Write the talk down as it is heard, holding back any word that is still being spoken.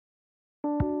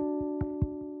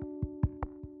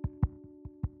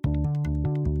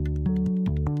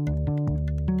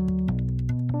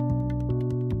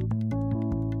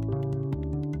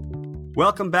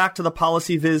Welcome back to the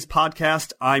Policy Viz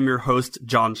podcast. I'm your host,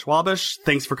 John Schwabish.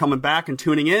 Thanks for coming back and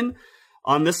tuning in.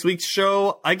 On this week's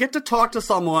show, I get to talk to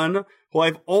someone who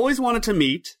I've always wanted to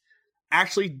meet,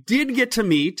 actually did get to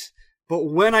meet, but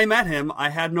when I met him, I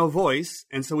had no voice,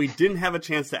 and so we didn't have a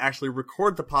chance to actually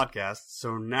record the podcast,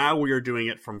 so now we are doing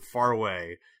it from far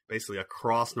away, basically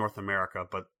across North America,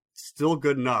 but still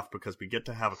good enough because we get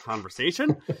to have a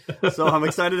conversation. So I'm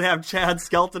excited to have Chad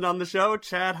Skelton on the show.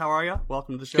 Chad, how are you?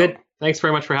 Welcome to the show. Good. Thanks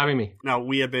very much for having me. Now,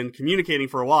 we have been communicating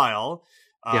for a while,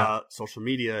 social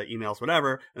media, emails,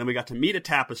 whatever, and then we got to meet at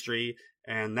Tapestry,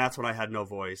 and that's when I had no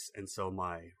voice, and so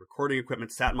my recording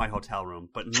equipment sat in my hotel room.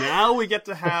 But now we get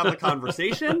to have a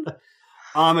conversation.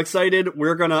 I'm excited.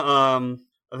 We're going to,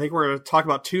 I think we're going to talk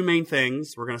about two main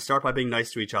things. We're going to start by being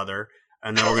nice to each other,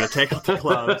 and then we're going to take out the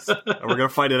gloves, and we're going to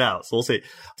fight it out. So we'll see.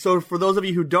 So for those of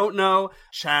you who don't know,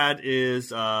 Chad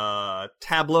is a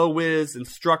Tableau whiz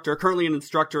instructor, currently an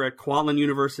instructor at Kwantlen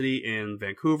University in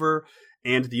Vancouver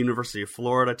and the University of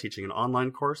Florida, teaching an online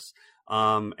course,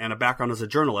 and a background as a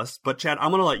journalist. But Chad,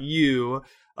 I'm going to let you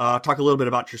talk a little bit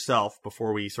about yourself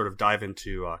before we sort of dive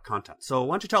into content. So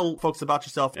why don't you tell folks about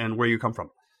yourself and where you come from?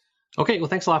 Okay, well,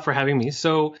 thanks a lot for having me.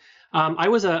 So I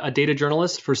was a data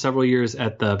journalist for several years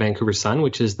at the Vancouver Sun,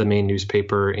 which is the main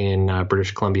newspaper in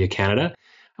British Columbia, Canada.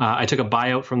 I took a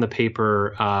buyout from the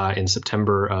paper in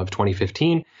September of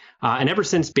 2015. And ever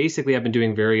since, basically, I've been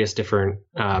doing various different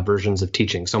versions of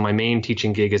teaching. So my main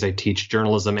teaching gig is I teach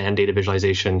journalism and data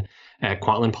visualization at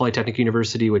Kwantlen Polytechnic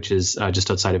University, which is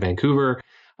just outside of Vancouver.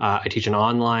 I teach an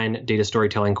online data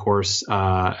storytelling course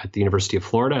at the University of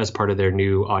Florida as part of their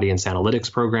new audience analytics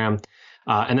program.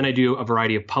 And then I do a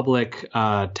variety of public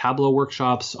Tableau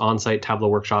workshops, on-site Tableau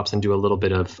workshops, and do a little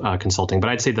bit of consulting. But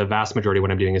I'd say the vast majority of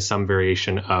what I'm doing is some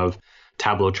variation of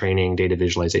Tableau training, data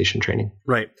visualization training.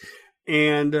 Right.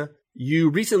 And you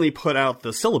recently put out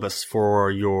the syllabus for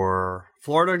your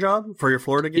Florida job, for your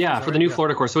Florida gig? Yeah, for the new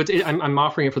Florida course. So I'm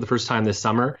offering it for the first time this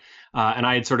summer. And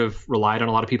I had sort of relied on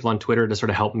a lot of people on Twitter to sort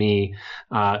of help me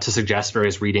to suggest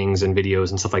various readings and videos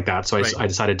and stuff like that. So I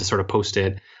decided to sort of post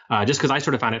it just because I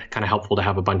sort of found it kind of helpful to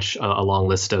have a long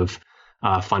list of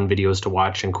fun videos to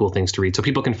watch and cool things to read. So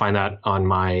people can find that on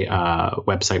my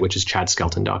website, which is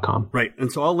chadskelton.com. Right.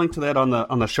 And so I'll link to that on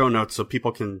the show notes so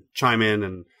people can chime in,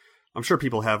 and I'm sure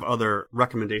people have other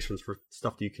recommendations for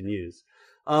stuff that you can use.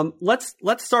 Let's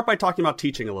start by talking about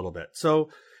teaching a little bit. So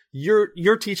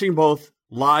you're teaching both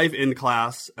live in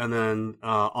class and then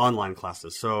online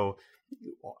classes. So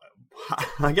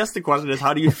I guess the question is,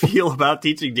 how do you feel about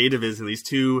teaching data viz in these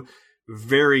two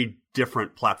very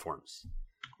different platforms?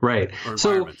 Right.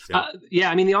 So,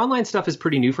 I mean, the online stuff is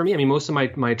pretty new for me. I mean, most of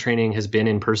my training has been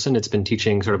in person. It's been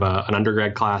teaching sort of an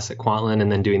undergrad class at Kwantlen and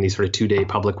then doing these sort of 2-day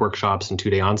public workshops and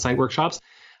 2-day on-site workshops.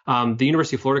 The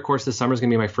University of Florida course this summer is going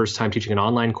to be my first time teaching an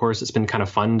online course. It's been kind of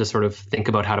fun to sort of think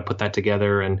about how to put that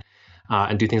together and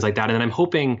do things like that. And then I'm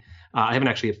hoping, I haven't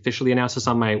actually officially announced this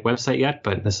on my website yet,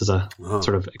 but this is a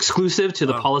sort of exclusive to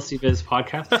the Policy Viz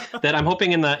podcast, that I'm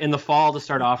hoping in the fall to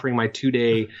start offering my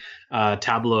 2-day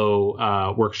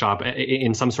Tableau workshop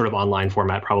in some sort of online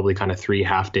format, probably kind of 3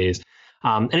 half days.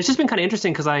 And it's just been kind of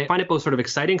interesting because I find it both sort of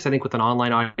exciting because I think with an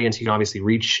online audience, you can obviously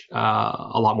reach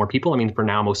a lot more people. I mean, for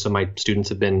now, most of my students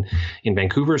have been in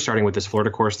Vancouver, starting with this Florida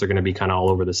course. They're going to be kind of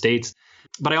all over the States.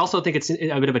 But I also think it's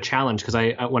a bit of a challenge because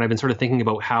when I've been sort of thinking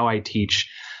about how I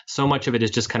teach, so much of it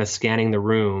is just kind of scanning the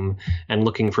room and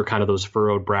looking for kind of those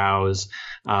furrowed brows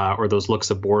or those looks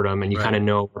of boredom. And you kind of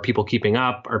know, are people keeping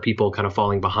up? Are people kind of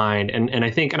falling behind? And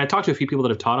I think, and I talked to a few people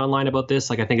that have taught online about this.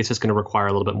 Like, I think it's just going to require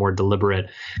a little bit more deliberate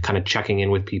kind of checking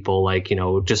in with people. Like,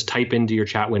 just type into your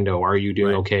chat window. Are you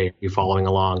doing okay? Are you following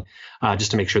along?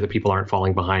 Just to make sure that people aren't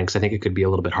falling behind. Because I think it could be a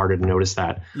little bit harder to notice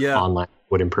that online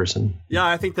would in person. Yeah,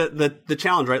 I think that the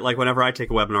challenge, right? Like whenever I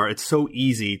take a webinar, it's so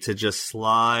easy to just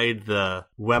slide the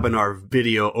webinar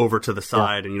video over to the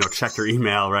side and, check your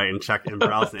email, right? And check and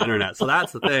browse the internet. So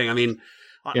that's the thing. I mean,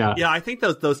 I think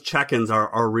those check-ins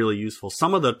are really useful.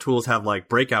 Some of the tools have like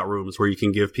breakout rooms where you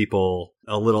can give people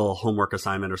a little homework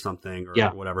assignment or something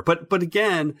or whatever. But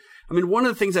again, I mean, one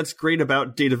of the things that's great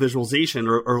about data visualization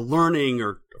or learning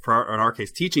or in our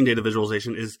case, teaching data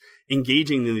visualization is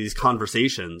engaging in these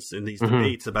conversations, in these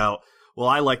debates about, well,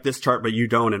 I like this chart, but you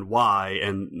don't, and why,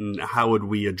 and how would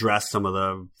we address some of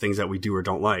the things that we do or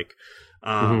don't like.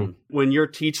 When you're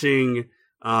teaching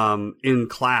in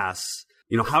class,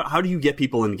 how do you get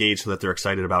people engaged so that they're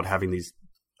excited about having these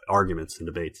arguments and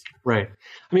debates? Right.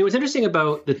 I mean, what's interesting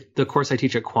about the course I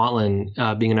teach at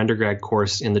Kwantlen, being an undergrad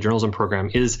course in the journalism program,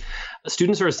 is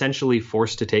students are essentially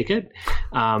forced to take it.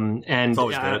 And it's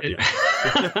always good.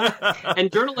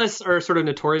 And journalists are sort of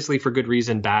notoriously, for good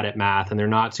reason, bad at math, and they're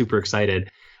not super excited.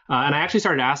 And I actually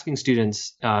started asking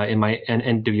students in my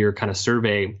end of year kind of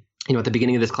survey, at the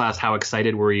beginning of this class, how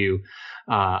excited were you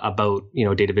about,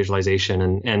 data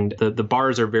visualization? And the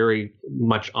bars are very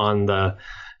much on the,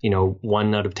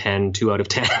 1 out of 10, 2 out of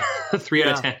 10, 3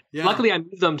 out of 10. Yeah. Luckily, I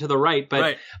moved them to the right,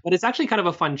 but it's actually kind of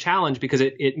a fun challenge because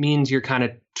it means you're kind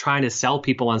of trying to sell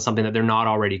people on something that they're not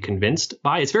already convinced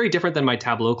by. It's very different than my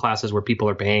Tableau classes where people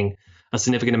are paying a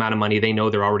significant amount of money. They know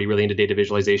they're already really into data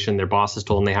visualization. Their boss has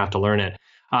told them they have to learn it.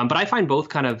 But I find both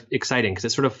kind of exciting because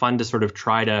it's sort of fun to sort of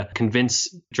try to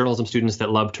convince journalism students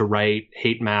that love to write,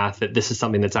 hate math, that this is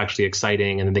something that's actually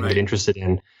exciting and that they can get interested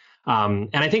in. And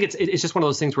I think it's just one of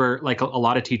those things where, like a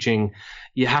lot of teaching,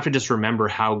 you have to just remember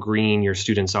how green your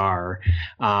students are,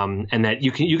 and that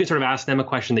you can sort of ask them a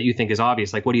question that you think is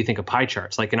obvious, like, what do you think of pie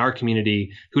charts? Like in our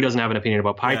community, who doesn't have an opinion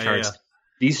about pie charts? Yeah.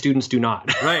 These students do not,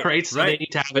 right? So they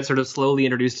need to have it sort of slowly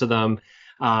introduced to them.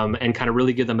 And kind of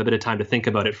really give them a bit of time to think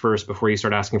about it first before you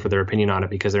start asking for their opinion on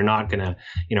it, because they're not going to,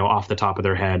 off the top of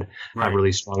their head, have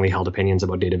really strongly held opinions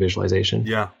about data visualization.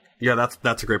 Yeah,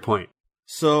 that's a great point.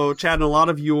 So, Chad, in a lot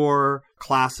of your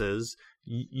classes,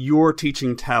 you're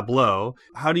teaching Tableau.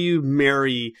 How do you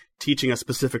marry teaching a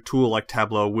specific tool like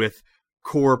Tableau with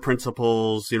core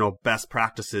principles, best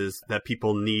practices that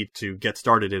people need to get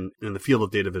started in the field of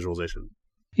data visualization?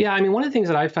 Yeah, I mean, one of the things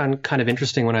that I found kind of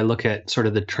interesting when I look at sort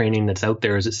of the training that's out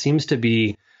there is it seems to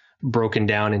be broken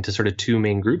down into sort of two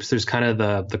main groups. There's kind of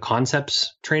the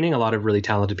concepts training, a lot of really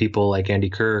talented people like Andy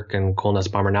Kirk and Cole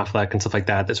Nussbaumer-Knafleck and stuff like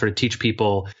that sort of teach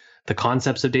people the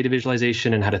concepts of data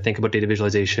visualization and how to think about data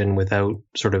visualization without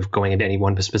sort of going into any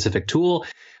one specific tool.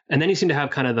 And then you seem to have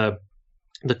kind of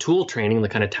the tool training, the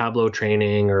kind of Tableau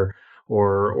training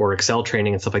or Excel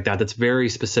training and stuff like that, that's very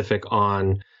specific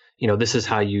on, this is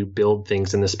how you build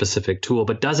things in this specific tool,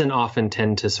 but doesn't often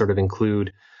tend to sort of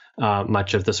include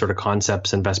much of the sort of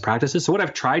concepts and best practices. So what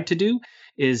I've tried to do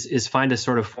is find a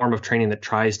sort of form of training that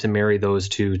tries to marry those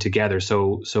two together.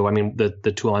 So I mean,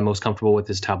 the tool I'm most comfortable with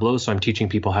is Tableau. So I'm teaching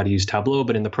people how to use Tableau,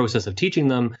 but in the process of teaching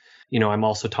them, I'm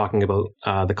also talking about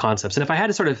the concepts. And if I had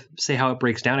to sort of say how it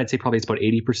breaks down, I'd say probably it's about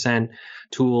 80%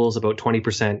 tools, about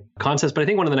 20% concepts. But I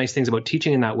think one of the nice things about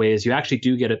teaching in that way is you actually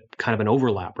do get a kind of an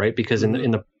overlap, right? Because in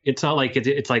the it's not like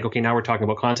it's like, okay, now we're talking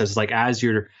about concepts. It's like as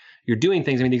you're doing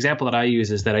things. I mean, the example that I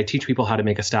use is that I teach people how to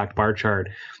make a stacked bar chart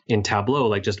in Tableau,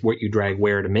 like just what you drag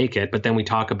where to make it. But then we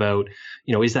talk about,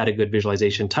 is that a good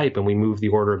visualization type? And we move the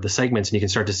order of the segments and you can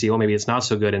start to see, oh, maybe it's not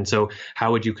so good. And so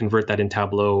how would you convert that in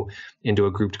Tableau into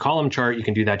a grouped column chart? You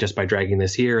can do that just by dragging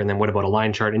this here. And then what about a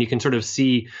line chart? And you can sort of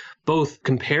see both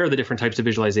compare the different types of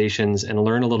visualizations and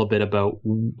learn a little bit about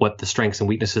what the strengths and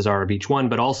weaknesses are of each one.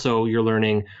 But also you're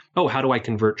learning, how do I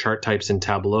convert chart types in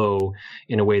Tableau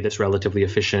in a way that's relatively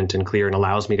efficient and clear and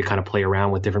allows me to kind of play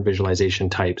around with different visualization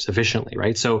types efficiently,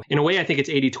 right? So in a way, I think it's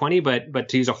 80-20, but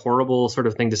to use a horrible sort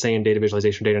of thing to say in data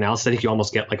visualization, data analysis, I think you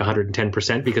almost get like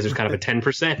 110% because there's kind of a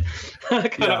 10%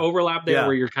 kind of overlap there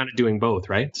where you're kind of doing both,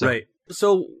 right? Right.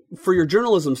 So for your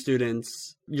journalism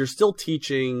students, you're still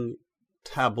teaching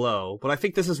Tableau, but I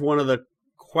think this is one of the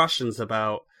questions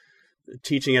about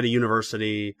teaching at a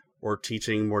university or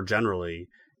teaching more generally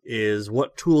is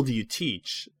what tool do you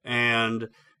teach? And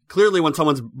clearly when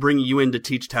someone's bringing you in to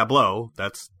teach Tableau,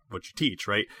 that's what you teach,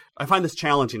 right? I find this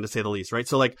challenging to say the least, right?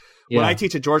 So like when I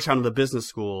teach at Georgetown in the business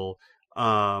school,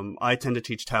 I tend to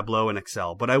teach Tableau and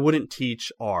Excel, but I wouldn't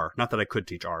teach R. Not that I could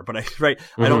teach R, but I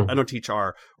don't teach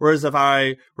R. Whereas if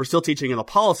I were still teaching in a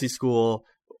policy school,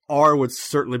 R would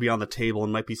certainly be on the table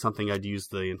and might be something I'd use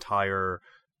the entire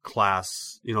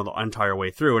class, the entire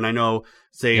way through. And I know,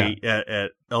 say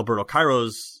at Alberto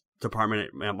Cairo's department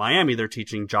at Miami, they're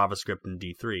teaching JavaScript and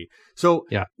D3. So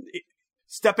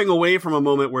stepping away from a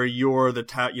moment where you're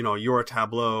you're a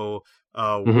Tableau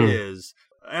whiz,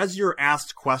 as you're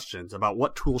asked questions about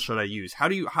what tool should I use, how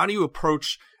do you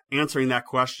approach answering that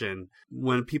question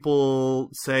when people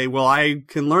say, well, I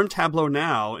can learn Tableau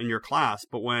now in your class,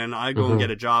 but when I go and get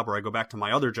a job or I go back to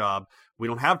my other job, we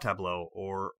don't have Tableau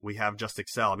or we have just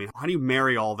Excel. I mean, how do you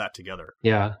marry all that together?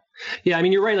 Yeah. I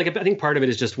mean, you're right. Like, I think part of it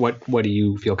is just what do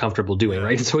you feel comfortable doing,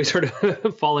 right? And so we sort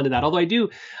of fall into that. Although I do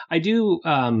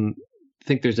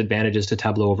think there's advantages to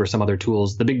Tableau over some other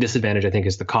tools. The big disadvantage, I think,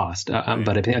 is the cost.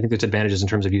 But I think there's advantages in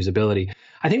terms of usability.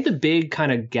 I think the big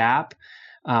kind of gap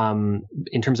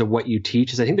in terms of what you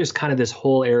teach is I think there's kind of this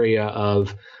whole area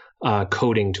of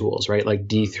coding tools, right? Like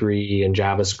D3 and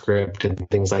JavaScript and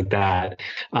things like that.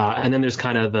 And then there's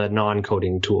kind of the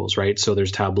non-coding tools, right? So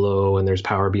there's Tableau and there's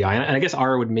Power BI. And I guess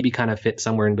R would maybe kind of fit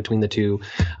somewhere in between the two.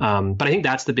 But I think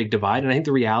that's the big divide. And I think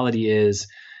the reality is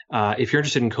if you're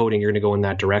interested in coding, you're going to go in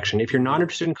that direction. If you're not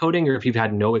interested in coding, or if you've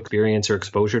had no experience or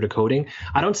exposure to coding,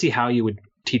 I don't see how you would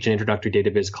teach an introductory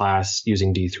database class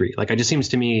using D3. Like, it just seems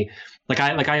to me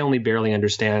I only barely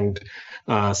understand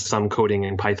some coding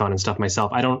in Python and stuff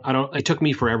myself. It took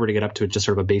me forever to get up to just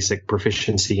sort of a basic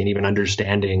proficiency and even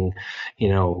understanding,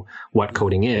 what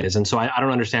coding is. And so I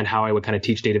don't understand how I would kind of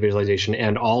teach data visualization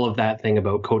and all of that thing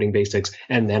about coding basics.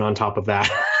 And then on top of that,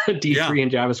 D3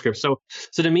 and JavaScript. So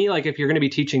to me, like, if you're going to be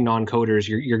teaching non-coders,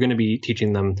 you're going to be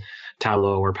teaching them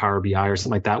Tableau or Power BI or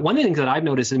something like that. One of the things that I've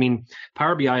noticed,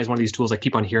 Power BI is one of these tools I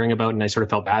keep on hearing about, and I sort of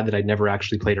felt bad that I'd never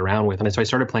actually played around with. And so I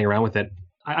started playing around with it.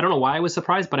 I don't know why I was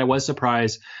surprised, but I was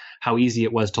surprised how easy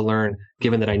it was to learn,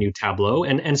 given that I knew Tableau.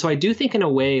 And so I do think, in a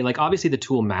way, like, obviously the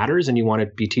tool matters and you want to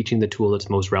be teaching the tool that's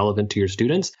most relevant to your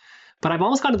students. But I've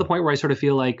almost gotten to the point where I sort of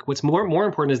feel like what's more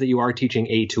important is that you are teaching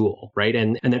a tool, right?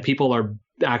 And that people are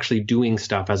actually doing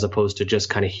stuff as opposed to just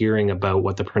kind of hearing about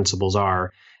what the principles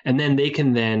are. And then they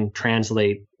can then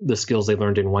translate the skills they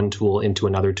learned in one tool into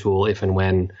another tool if and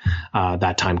when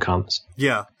that time comes.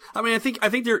 Yeah. I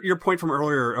think your point from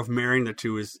earlier of marrying the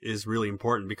two is really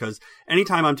important, because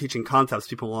anytime I'm teaching concepts,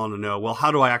 people want to know, well, how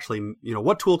do I actually,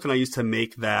 what tool can I use to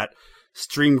make that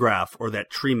stream graph or that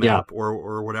tree map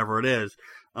or whatever it is?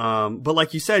 But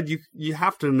like you said, you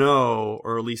have to know,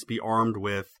 or at least be armed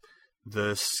with,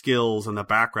 the skills and the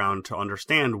background to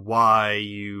understand why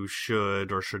you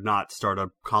should or should not start a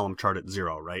column chart at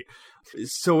 0, right?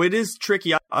 So it is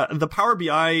tricky. The Power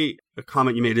BI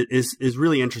comment you made is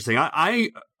really interesting.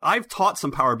 I've taught some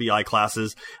Power BI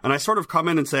classes, and I sort of come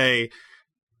in and say,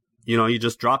 you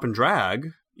just drop and drag,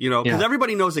 because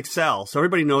everybody knows Excel. So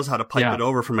everybody knows how to pipe it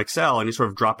over from Excel, and you sort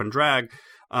of drop and drag.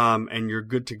 And you're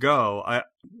good to go.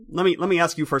 Let me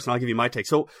ask you first, and I'll give you my take.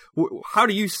 So, how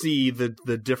do you see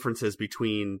the differences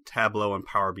between Tableau and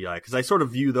Power BI? Because I sort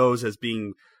of view those as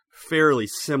being fairly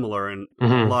similar in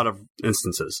a lot of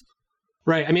instances.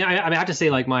 Right. I have to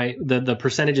say, like, the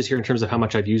percentages here in terms of how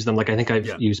much I've used them. Like, I think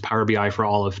I've used Power BI for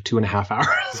all of 2.5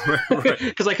 hours.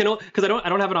 Because I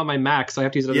don't have it on my Mac, so I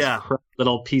have to use it on this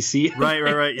little PC.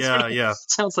 Right. Yeah.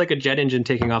 Sounds like a jet engine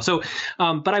taking off. So,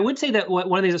 but I would say that one of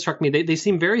the things that struck me, they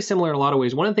seem very similar in a lot of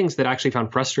ways. One of the things that I actually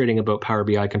found frustrating about Power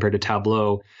BI compared to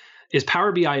Tableau is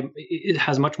Power BI, it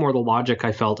has much more the logic,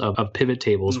 I felt, of pivot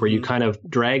tables, where you kind of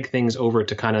drag things over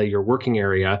to kind of your working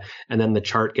area and then the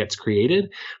chart gets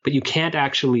created, but you can't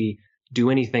actually do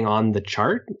anything on the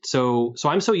chart. So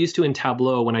I'm so used to in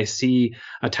Tableau, when I see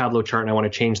a Tableau chart and I want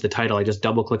to change the title, I just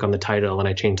double click on the title and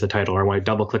I change the title, or I want to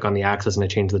double click on the axis and I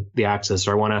change the axis,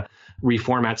 or I want to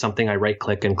reformat something, I right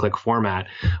click and click format.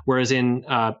 Whereas in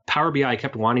Power BI, I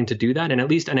kept wanting to do that. And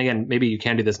again, maybe you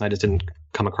can do this and I just didn't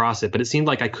come across it, but it seemed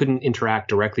like I couldn't interact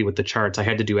directly with the charts. I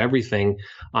had to do everything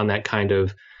on that kind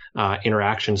of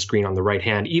interaction screen on the right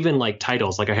hand, even like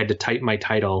titles. Like, I had to type my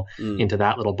title into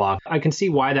that little box. I can see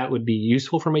why that would be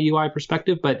useful from a UI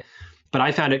perspective, but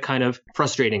I found it kind of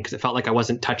frustrating because it felt like I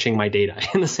wasn't touching my data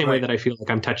in the same way that I feel like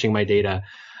I'm touching my data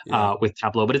with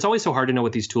Tableau. But it's always so hard to know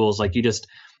with these tools. Like,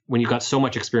 when you've got so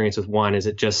much experience with one, is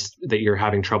it just that you're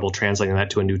having trouble translating that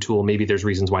to a new tool? Maybe there's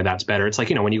reasons why that's better. It's like,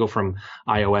 when you go from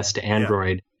iOS to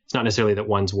Android, it's not necessarily that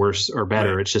one's worse or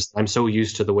better. Right. It's just I'm so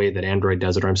used to the way that Android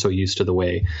does it, or I'm so used to the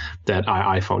way that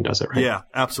iPhone does it. Right? Yeah,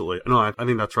 absolutely. No, I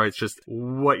think that's right. It's just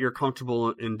what you're comfortable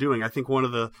in doing. I think one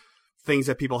of the things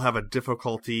that people have a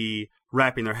difficulty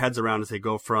wrapping their heads around as they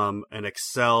go from an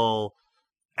Excel,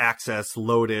 Access,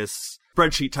 Lotus,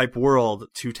 spreadsheet type world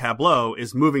to Tableau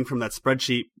is moving from that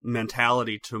spreadsheet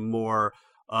mentality to more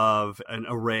of an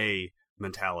array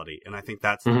mentality. And I think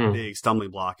that's the big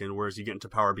stumbling block. And whereas you get into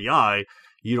Power BI,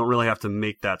 you don't really have to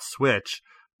make that switch.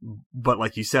 But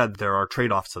like you said, there are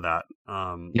trade-offs to that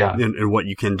in what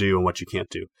you can do and what you can't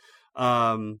do.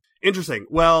 Interesting.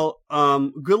 Well,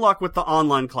 good luck with the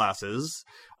online classes.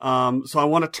 So I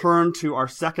want to turn to our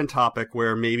second topic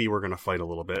where maybe we're going to fight a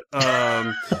little bit.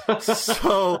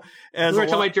 So as I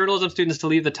tell my journalism students to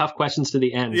leave the tough questions to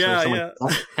the end. So if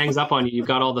someone hangs up on you, you've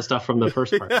got all the stuff from the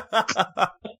first part.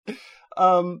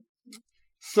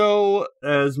 So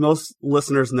as most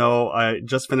listeners know, I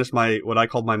just finished what I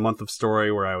called my month of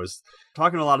story, where I was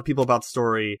talking to a lot of people about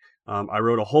story. I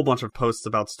wrote a whole bunch of posts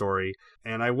about story,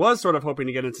 and I was sort of hoping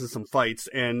to get into some fights,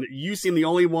 and you seem the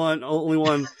only one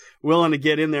willing to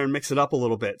get in there and mix it up a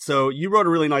little bit. So you wrote a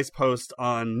really nice post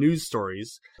on news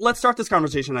stories. Let's start this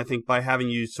conversation, I think, by having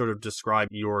you sort of describe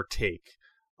your take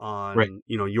on,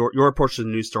 your approach to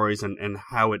news stories and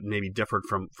how it maybe differed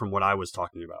from what I was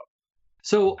talking about.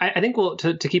 So I think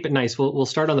to keep it nice, we'll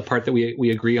start on the part that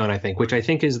we agree on, I think, which I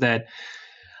think is that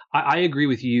I agree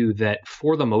with you that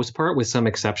for the most part, with some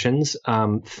exceptions,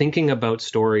 thinking about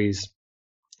stories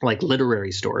like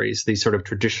literary stories, these sort of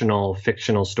traditional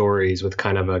fictional stories with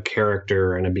kind of a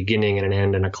character and a beginning and an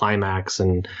end and a climax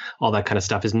and all that kind of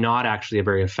stuff is not actually a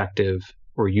very effective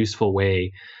or useful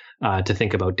way to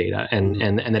think about data.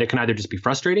 And that it can either just be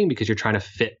frustrating because you're trying to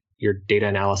fit your data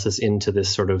analysis into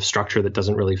this sort of structure that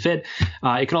doesn't really fit.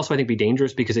 It can also, I think, be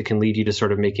dangerous because it can lead you to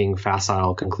sort of making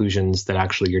facile conclusions that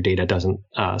actually your data doesn't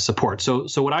support. So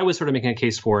what I was sort of making a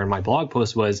case for in my blog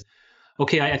post was,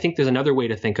 okay, I think there's another way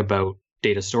to think about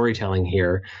data storytelling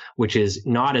here, which is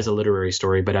not as a literary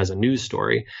story, but as a news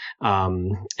story.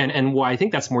 And why I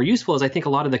think that's more useful is I think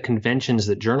a lot of the conventions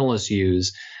that journalists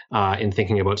use in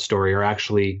thinking about story are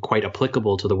actually quite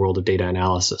applicable to the world of data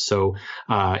analysis. So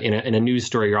in a news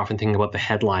story, you're often thinking about the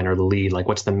headline or the lead, like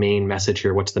what's the main message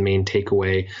here? What's the main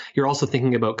takeaway? You're also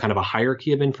thinking about kind of a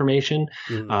hierarchy of information,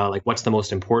 like what's the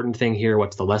most important thing here?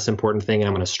 What's the less important thing? And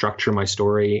I'm going to structure my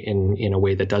story in a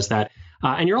way that does that.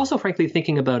 And you're also, frankly,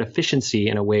 thinking about efficiency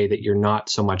in a way that you're not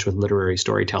so much with literary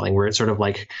storytelling, where it's sort of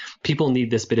like people need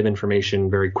this bit of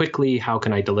information very quickly. How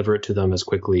can I deliver it to them as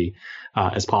quickly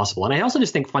as possible? And I also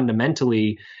just think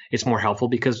fundamentally it's more helpful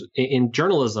because in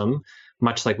journalism,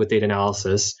 much like with data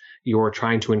analysis, you're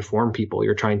trying to inform people.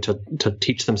 You're trying to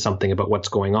teach them something about what's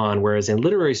going on. Whereas in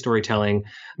literary storytelling,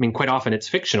 I mean, quite often it's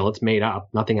fictional. It's made up.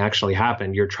 Nothing actually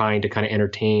happened. You're trying to kind of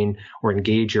entertain or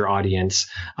engage your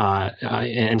audience.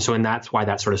 And that's why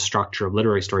that sort of structure of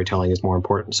literary storytelling is more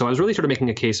important. So I was really sort of making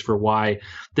a case for why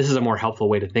this is a more helpful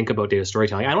way to think about data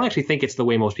storytelling. I don't actually think it's the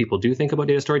way most people do think about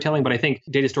data storytelling, but I think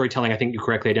data storytelling, I think you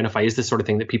correctly identify, is this sort of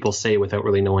thing that people say without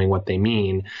really knowing what they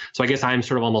mean. So I guess I'm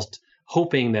sort of almost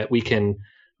hoping that we can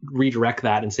redirect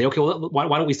that and say, okay, well,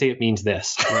 why don't we say it means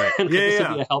this? Right. And this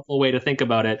would be a helpful way to think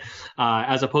about it,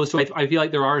 as opposed to, I feel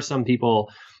like there are some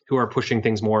people who are pushing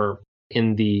things more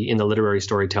in the literary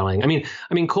storytelling. I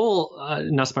mean, Cole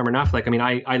Nussbaumer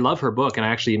Knaflick, I love her book, and I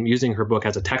actually am using her book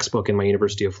as a textbook in my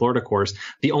University of Florida course.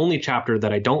 The only chapter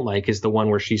that I don't like is the one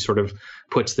where she sort of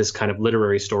puts this kind of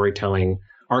literary storytelling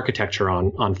architecture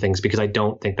on things, because I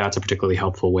don't think that's a particularly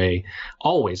helpful way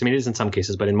always. I mean, it is in some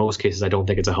cases, but in most cases, I don't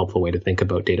think it's a helpful way to think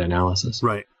about data analysis.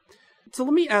 Right. So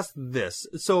let me ask this.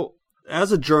 So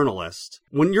as a journalist,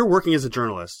 when you're working as a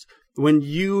journalist, when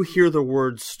you hear the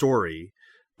word story,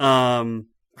 how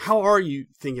are you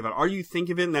thinking about it? Are you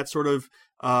thinking of it in that sort of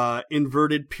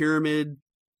inverted pyramid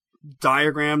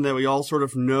diagram that we all sort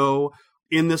of know,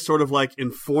 in this sort of like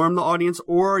inform the audience,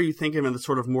 or are you thinking of the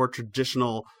sort of more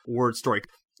traditional word story?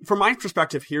 From my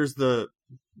perspective, here's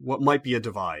what might be a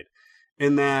divide,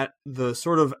 in that the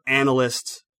sort of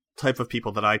analyst type of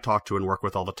people that I talk to and work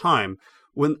with all the time,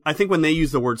 when they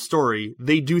use the word story,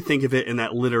 they do think of it in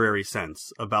that literary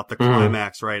sense, about the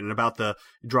climax, right? And about the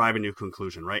driving to a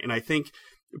conclusion, right? And I think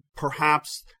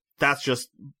perhaps that's just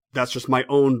my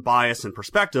own bias and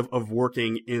perspective of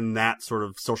working in that sort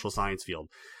of social science field.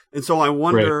 And so I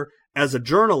wonder, as a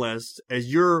journalist,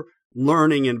 as you're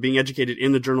learning and being educated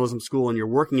in the journalism school and you're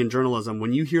working in journalism,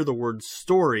 when you hear the word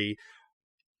story,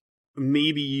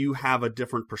 maybe you have a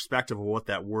different perspective of what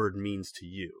that word means to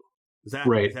you. Is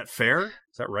that fair?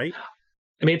 Is that right?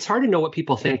 I mean, it's hard to know what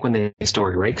people think when they say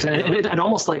story, right? And I'd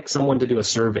almost like someone to do a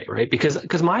survey, right?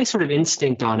 Because my sort of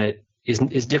instinct on it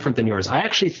is different than yours. I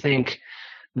actually think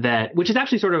that, which is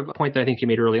actually sort of a point that I think you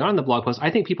made early on in the blog post,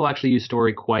 I think people actually use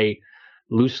story quite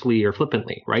loosely or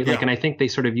flippantly, right? Yeah. And I think they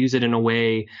sort of use it in a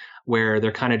way where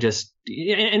they're kind of just,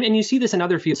 and you see this in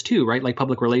other fields too, right? Like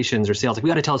public relations or sales. Like, we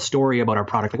got to tell a story about our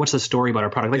product. Like, what's the story about our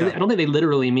product? Like, I don't think they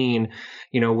literally mean,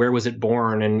 where was it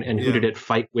born and who did it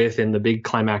fight with in the big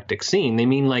climactic scene? They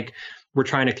mean like, we're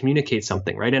trying to communicate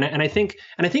something, right? And I think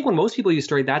when most people use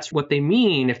story, that's what they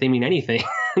mean, if they mean anything.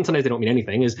 And sometimes they don't mean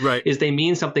anything. Is they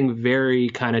mean something very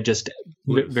kind of just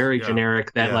very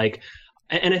generic that like.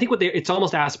 And I think it's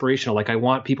almost aspirational. Like, I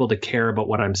want people to care about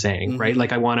what I'm saying, right?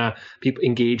 Like, I want to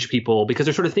engage people because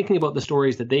they're sort of thinking about the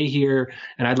stories that they hear,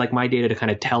 and I'd like my data to kind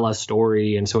of tell a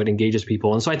story, and so it engages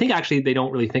people. And so I think actually they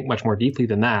don't really think much more deeply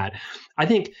than that. I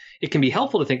think it can be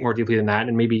helpful to think more deeply than that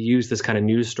and maybe use this kind of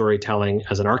news storytelling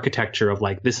as an architecture of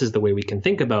like, this is the way we can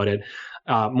think about it,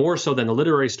 more so than the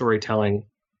literary storytelling.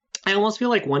 I almost feel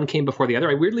like one came before the other.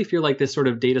 I weirdly feel like this sort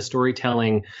of data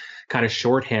storytelling kind of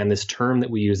shorthand, this term that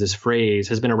we use, this phrase,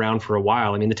 has been around for a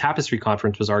while. I mean, the Tapestry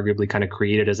Conference was arguably kind of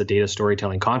created as a data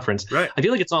storytelling conference. Right. I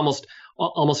feel like it's almost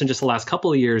in just the last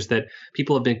couple of years that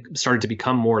people have started to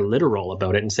become more literal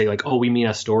about it and say like, oh, we mean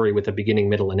a story with a beginning,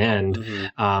 middle, and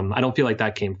end. I don't feel like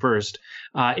that came first.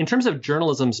 In terms of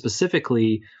journalism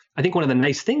specifically, I think one of the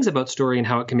nice things about story and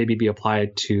how it can maybe be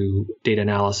applied to data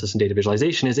analysis and data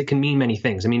visualization is it can mean many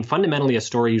things. I mean, fundamentally, a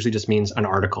story usually just means an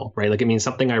article, right? Like it means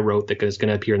something I wrote that is going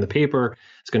to appear in the paper,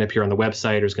 it's going to appear on the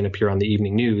website, or it's going to appear on the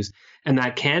evening news. And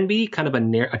that can be kind of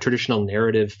a traditional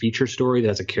narrative feature story that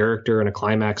has a character and a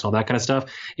climax, all that kind of stuff.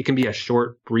 It can be a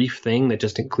short, brief thing that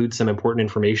just includes some important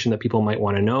information that people might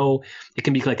want to know. It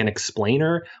can be like an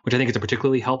explainer, which I think is a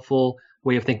particularly helpful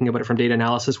way of thinking about it from data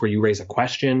analysis, where you raise a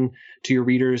question to your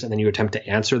readers and then you attempt to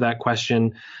answer that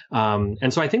question.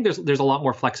 And so I think there's a lot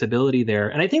more flexibility there.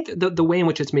 And I think the way in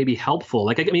which it's maybe helpful,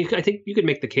 like, I mean, I think you could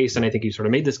make the case, and I think you sort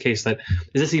of made this case, that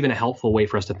is this even a helpful way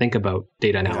for us to think about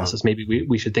data analysis? Yeah. Maybe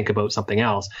we should think about something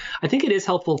else. I think it is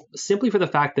helpful simply for the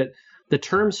fact that the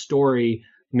term story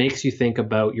makes you think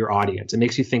about your audience. It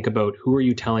makes you think about who are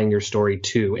you telling your story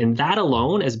to. And that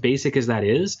alone, as basic as that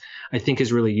is, I think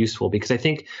is really useful, because I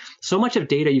think so much of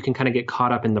data, you can kind of get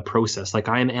caught up in the process. Like,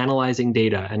 I am analyzing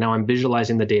data and now I'm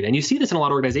visualizing the data. And you see this in a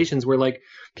lot of organizations where like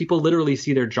people literally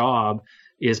see their job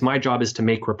is, my job is to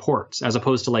make reports, as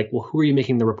opposed to like, well, who are you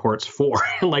making the reports for?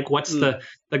 And like, what's the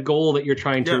goal that you're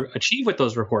trying to achieve with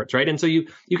those reports, right? And so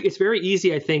it's very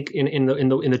easy, I think, in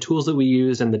the tools that we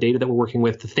use and the data that we're working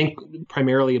with, to think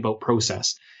primarily about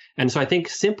process. And so I think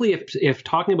simply if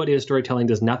talking about data storytelling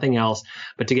does nothing else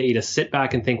but to get you to sit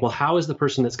back and think, well, how is the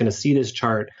person that's going to see this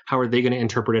chart, how are they going to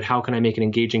interpret it? How can I make it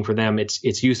engaging for them?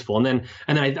 It's useful. And then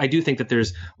I do think that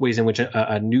there's ways in which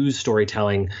a news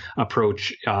storytelling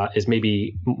approach is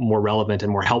maybe more relevant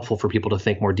and more helpful for people to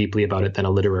think more deeply about it than a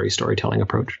literary storytelling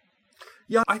approach.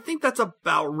 Yeah, I think that's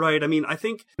about right. I mean, I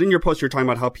think in your post, you're talking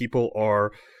about how people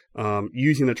are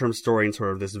using the term story in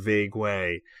sort of this vague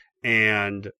way.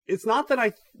 And it's not that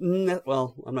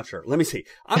I'm not sure. Let me see.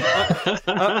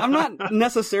 I'm not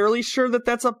necessarily sure that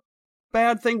that's a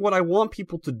bad thing. What I want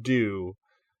people to do,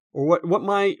 or what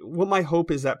my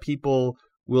hope is, that people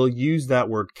will use that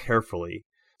word carefully.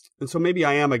 And so maybe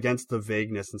I am against the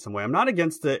vagueness in some way. I'm not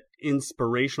against the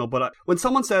inspirational, but when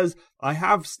someone says, I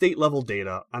have state level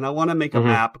data and I want to make a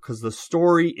map because the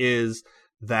story is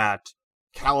that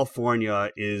California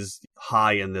is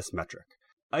high in this metric,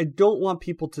 I don't want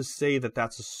people to say that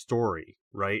that's a story,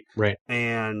 right? Right.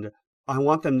 And I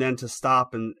want them then to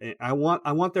stop, and I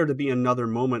want there to be another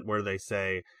moment where they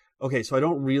say, okay, so I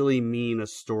don't really mean a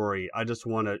story. I just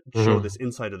want to show this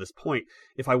insight of this point.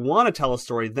 If I want to tell a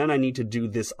story, then I need to do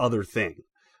this other thing.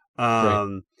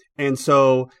 And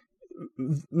so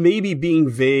maybe being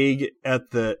vague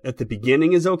at the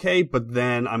beginning is okay, but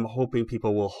then I'm hoping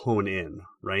people will hone in,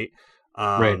 right?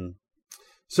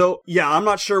 So, yeah, I'm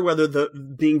not sure whether the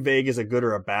being vague is a good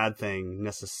or a bad thing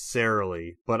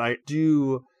necessarily, but I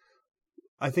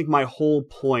think my whole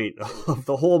point of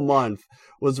the whole month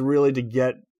was really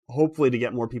hopefully to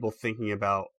get more people thinking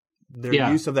about their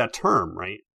use of that term,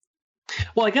 right?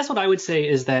 Well, I guess what I would say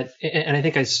is that, and I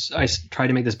think I tried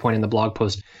to make this point in the blog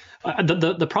post,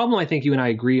 the problem I think you and I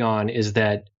agree on is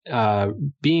that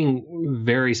being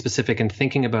very specific and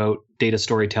thinking about data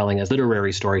storytelling as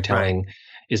literary storytelling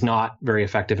is not very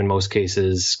effective in most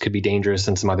cases, could be dangerous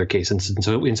in some other cases.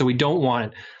 And so we don't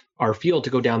want our field to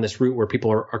go down this route where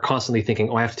people are constantly thinking,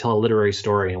 oh, I have to tell a literary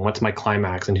story, and what's my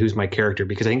climax, and who's my character,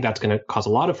 because I think that's going to cause a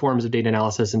lot of forms of data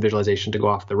analysis and visualization to go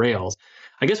off the rails.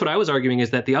 I guess what I was arguing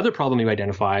is that the other problem you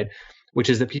identified, which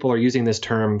is that people are using this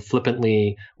term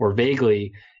flippantly or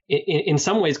vaguely, in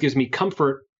some ways gives me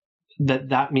comfort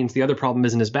that means the other problem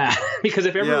isn't as bad. Because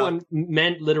if everyone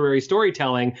meant literary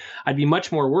storytelling, I'd be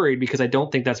much more worried, because I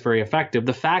don't think that's very effective.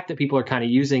 The fact that people are kind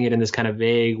of using it in this kind of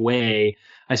vague way,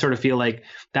 I sort of feel like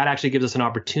that actually gives us an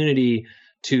opportunity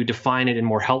to define it in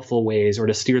more helpful ways, or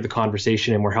to steer the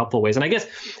conversation in more helpful ways. And I guess,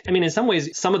 I mean, in some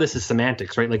ways, some of this is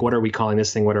semantics, right? Like, what are we calling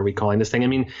this thing? What are we calling this thing? I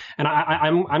mean, and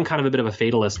I'm kind of a bit of a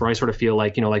fatalist, where I sort of feel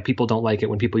like, like people don't like it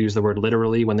when people use the word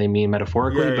literally when they mean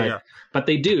metaphorically, but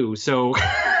they do. So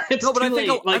it's too late.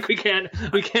 We can't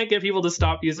get people to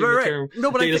stop using the term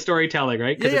data storytelling,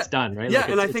 right? Because it's done, right? Yeah,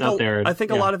 like and I think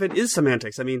a lot of it is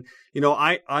semantics. I mean, there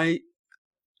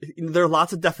are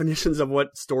lots of definitions of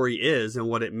what story is and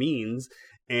what it means.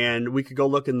 And we could go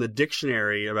look in the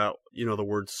dictionary about, the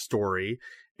word story.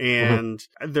 And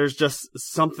there's just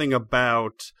something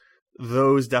about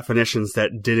those definitions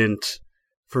that didn't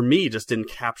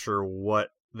capture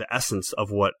what the essence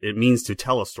of what it means to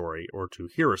tell a story or to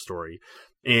hear a story.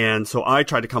 And so I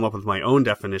tried to come up with my own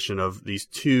definition of these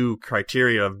two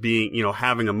criteria of being,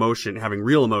 having emotion, having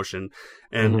real emotion,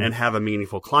 and have a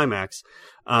meaningful climax.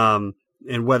 And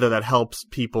whether that helps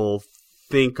people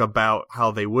think about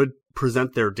how they would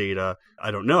present their data,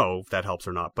 I don't know if that helps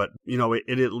or not, but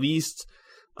it at least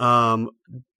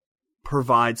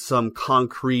provides some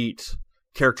concrete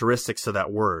characteristics to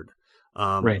that word.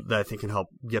 Right. that I think can help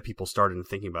get people started in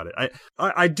thinking about it.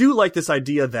 I do like this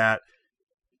idea that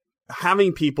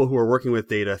having people who are working with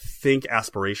data think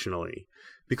aspirationally,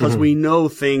 because we know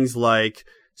things like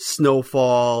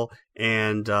snowfall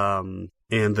and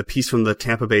the piece from the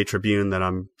Tampa Bay Tribune that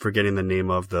I'm forgetting the name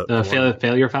of, the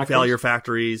failure factories. Failure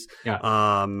factories. Yeah.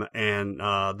 And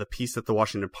the piece that the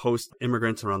Washington Post,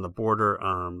 immigrants around the border,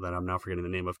 that I'm now forgetting the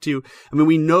name of too. I mean,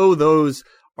 we know those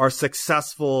are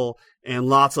successful and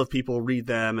lots of people read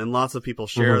them and lots of people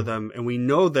share them. And we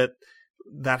know that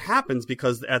happens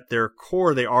because at their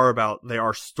core, they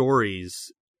are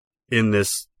stories in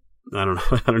this, I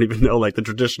don't even know, like the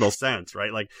traditional sense,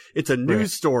 right? Like it's a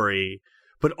news story,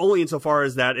 but only insofar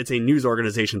as that it's a news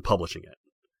organization publishing it.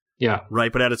 Yeah.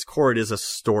 Right. But at its core, it is a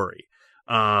story.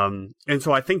 And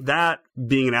so I think that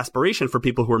being an aspiration for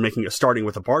people who are starting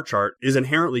with a bar chart is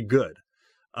inherently good.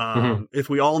 If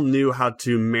we all knew how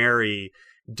to marry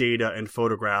data and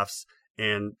photographs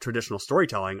and traditional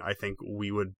storytelling, I think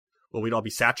we'd all be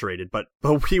saturated, but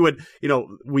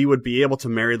we would be able to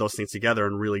marry those things together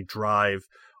and really drive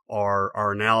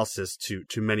our analysis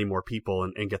to many more people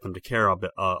and get them to care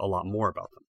a lot more about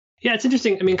them. Yeah, it's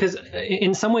interesting. I mean, because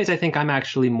in some ways, I think I'm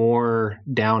actually more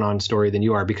down on story than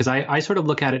you are, because I sort of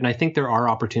look at it and I think there are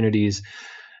opportunities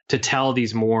to tell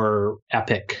these more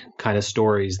epic kind of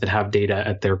stories that have data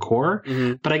at their core.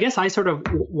 But I guess I sort of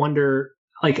wonder,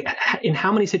 like, in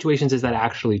how many situations is that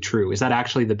actually true? Is that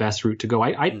actually the best route to go?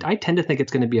 I tend to think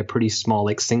it's going to be a pretty small,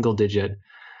 like single digit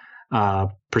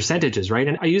percentages, right?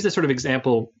 And I use this sort of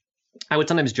example. I would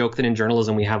sometimes joke that in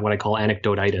journalism, we have what I call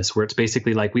anecdotitis, where it's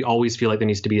basically like we always feel like there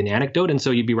needs to be an anecdote. And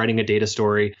so you'd be writing a data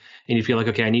story and you feel like,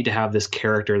 okay, I need to have this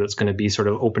character that's going to be sort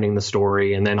of opening the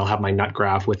story. And then I'll have my nut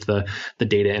graph with the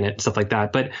data in it, stuff like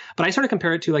that. But I sort of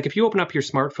compare it to, like, if you open up your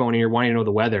smartphone and you're wanting to know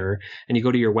the weather and you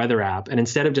go to your weather app, and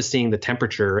instead of just seeing the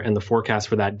temperature and the forecast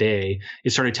for that day,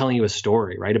 it started telling you a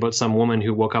story, right? About some woman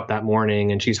who woke up that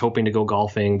morning and she's hoping to go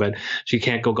golfing, but she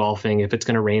can't go golfing if it's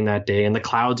going to rain that day. And the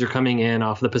clouds are coming in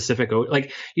off the Pacific.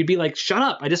 Like, you'd be like, shut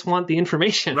up. I just want the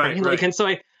information. Right. Like, and so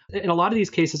in a lot of these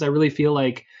cases, I really feel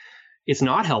like it's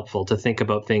not helpful to think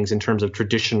about things in terms of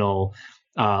traditional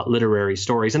literary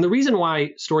stories. And the reason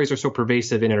why stories are so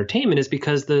pervasive in entertainment is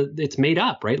because it's made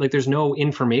up, right? Like, there's no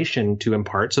information to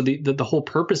impart. So the whole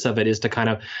purpose of it is to kind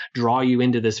of draw you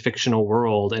into this fictional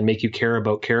world and make you care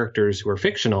about characters who are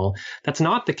fictional. That's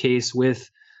not the case with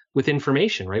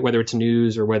information, right? Whether it's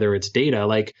news or whether it's data.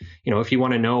 Like, if you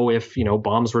want to know if,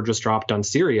 bombs were just dropped on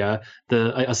Syria,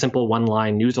 a simple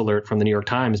one-line news alert from the New York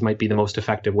Times might be the most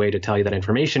effective way to tell you that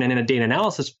information. And in a data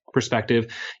analysis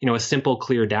perspective, a simple,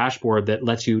 clear dashboard that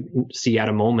lets you see at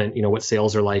a moment, what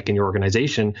sales are like in your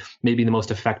organization may be the most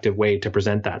effective way to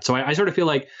present that. So I sort of feel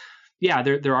like, yeah,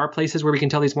 there are places where we can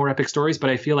tell these more epic stories,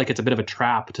 but I feel like it's a bit of a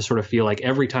trap to sort of feel like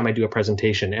every time I do a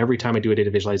presentation, every time I do a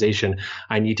data visualization,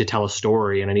 I need to tell a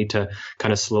story and I need to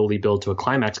kind of slowly build to a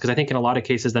climax. Because I think in a lot of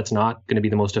cases, that's not going to be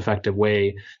the most effective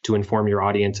way to inform your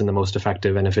audience in the most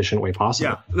effective and efficient way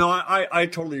possible. Yeah, no, I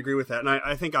totally agree with that. And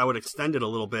I think I would extend it a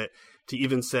little bit to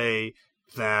even say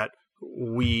that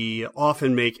we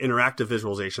often make interactive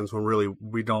visualizations when really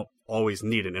we don't always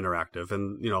need an interactive.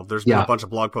 And, there's been a bunch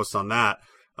of blog posts on that.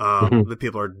 That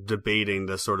people are debating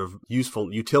the sort of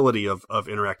utility of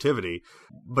interactivity.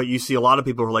 But you see a lot of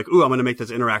people who are like, ooh, I'm going to make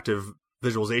this interactive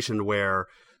visualization where,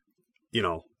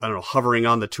 hovering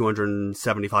on the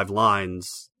 275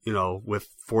 lines, with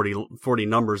 40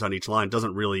 numbers on each line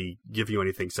doesn't really give you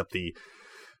anything except the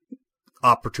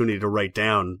opportunity to write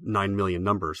down 9 million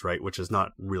numbers, right? Which is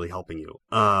not really helping you.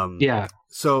 Yeah.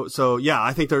 So yeah,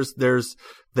 I think there's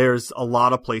a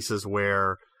lot of places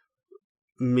where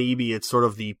maybe it's sort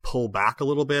of the pull back a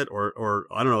little bit, or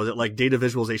I don't know, is it like data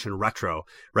visualization retro,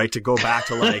 right? To go back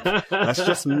to like, let's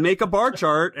just make a bar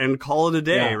chart and call it a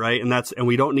day, right? And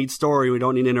we don't need story, we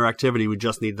don't need interactivity, we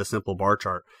just need the simple bar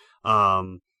chart.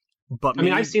 But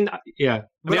maybe, I've seen that. Yeah.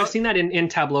 I've seen that in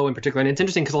Tableau in particular. And it's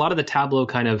interesting because a lot of the Tableau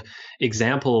kind of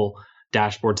example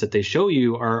dashboards that they show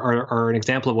you are an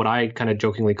example of what I kind of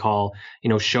jokingly call,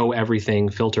 show everything,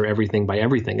 filter everything by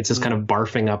everything. It's this kind of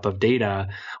barfing up of data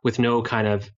with no kind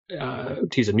of, to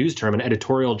use a news term, an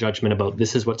editorial judgment about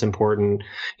this is what's important.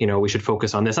 We should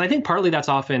focus on this. And I think partly that's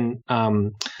often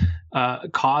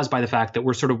caused by the fact that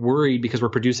we're sort of worried because we're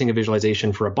producing a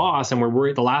visualization for a boss, and we're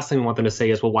worried. The last thing we want them to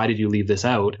say is, well, why did you leave this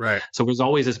out? Right. So there's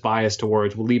always this bias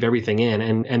towards we'll leave everything in,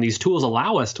 and these tools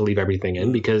allow us to leave everything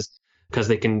in because because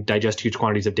they can digest huge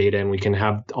quantities of data and we can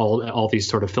have all these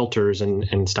sort of filters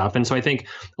and stuff. And so I think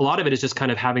a lot of it is just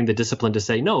kind of having the discipline to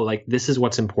say, no, like this is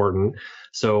what's important.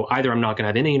 So either I'm not going to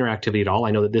have any interactivity at all.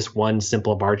 I know that this one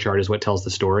simple bar chart is what tells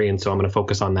the story. And so I'm going to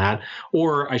focus on that.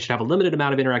 Or I should have a limited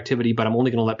amount of interactivity, but I'm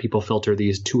only going to let people filter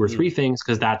these 2 or 3 things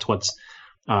because that's what's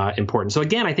important. So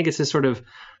again, I think it's this sort of,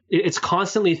 it's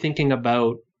constantly thinking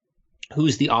about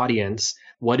who's the audience,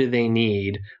 what do they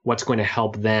need, what's going to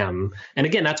help them. And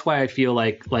again, that's why I feel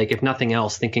like if nothing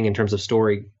else, thinking in terms of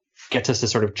story gets us to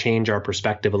sort of change our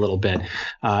perspective a little bit,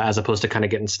 as opposed to kind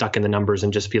of getting stuck in the numbers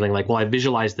and just feeling like, well, I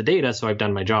visualized the data, so I've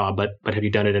done my job, but have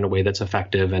you done it in a way that's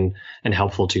effective and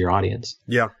helpful to your audience?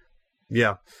 Yeah.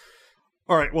 Yeah.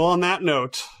 All right. Well, on that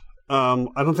note, I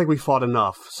don't think we fought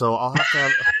enough, so I'll have to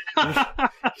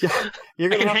have. You're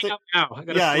gonna have to.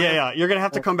 Yeah. You're gonna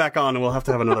have to come back on, and we'll have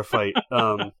to have another fight.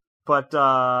 But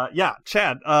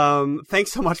Chad,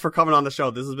 thanks so much for coming on the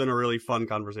show. This has been a really fun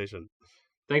conversation.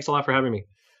 Thanks a lot for having me.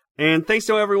 And thanks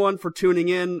to everyone for tuning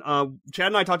in. Chad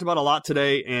and I talked about a lot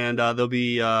today, and there'll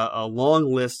be a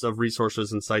long list of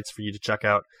resources and sites for you to check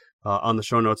out on the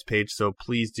show notes page. So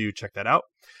please do check that out.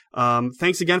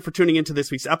 Thanks again for tuning into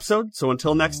this week's episode. So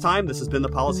until next time, this has been the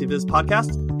Policy Viz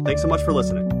podcast. Thanks so much for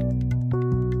listening.